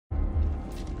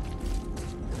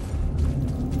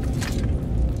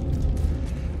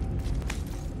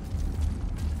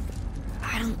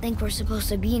think we're supposed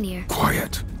to be near.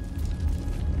 Quiet.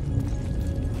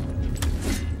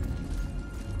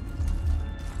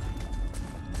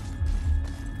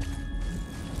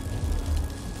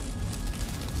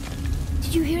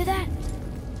 Did you hear that?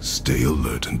 Stay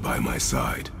alert and by my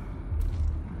side.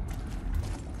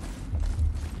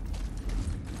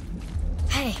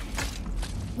 Hey,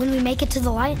 when we make it to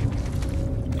the light,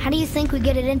 how do you think we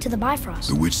get it into the Bifrost?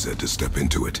 The witch said to step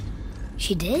into it.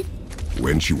 She did?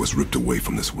 When she was ripped away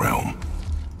from this realm.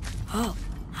 Oh,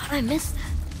 how did I miss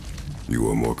that? You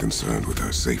are more concerned with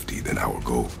her safety than our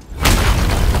goal.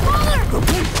 Father!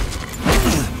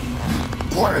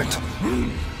 Quiet!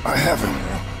 I have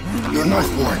him. Your knife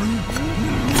boy.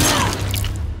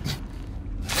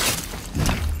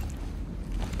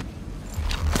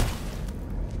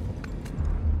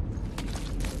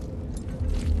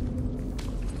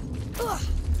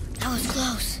 That was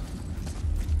close.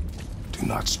 Do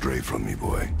not stray from me,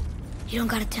 boy. You don't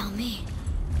gotta tell me.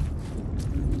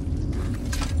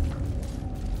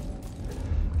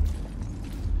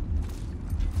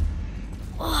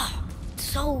 Oh,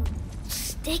 so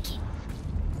sticky.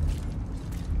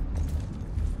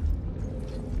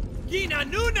 Gina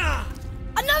Nuna!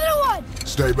 Another one!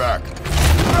 Stay back.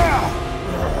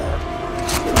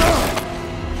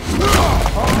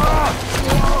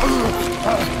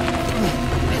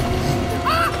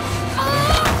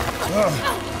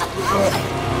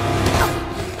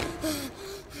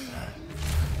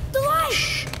 The light!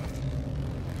 Shh.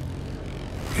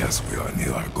 Yes, we are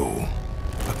near our goal,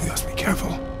 but we must be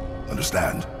careful.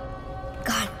 Understand?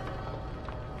 God.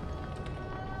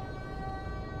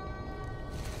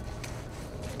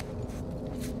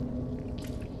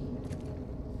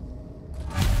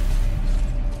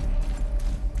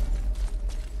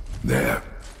 There.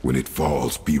 When it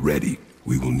falls, be ready.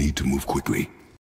 We will need to move quickly.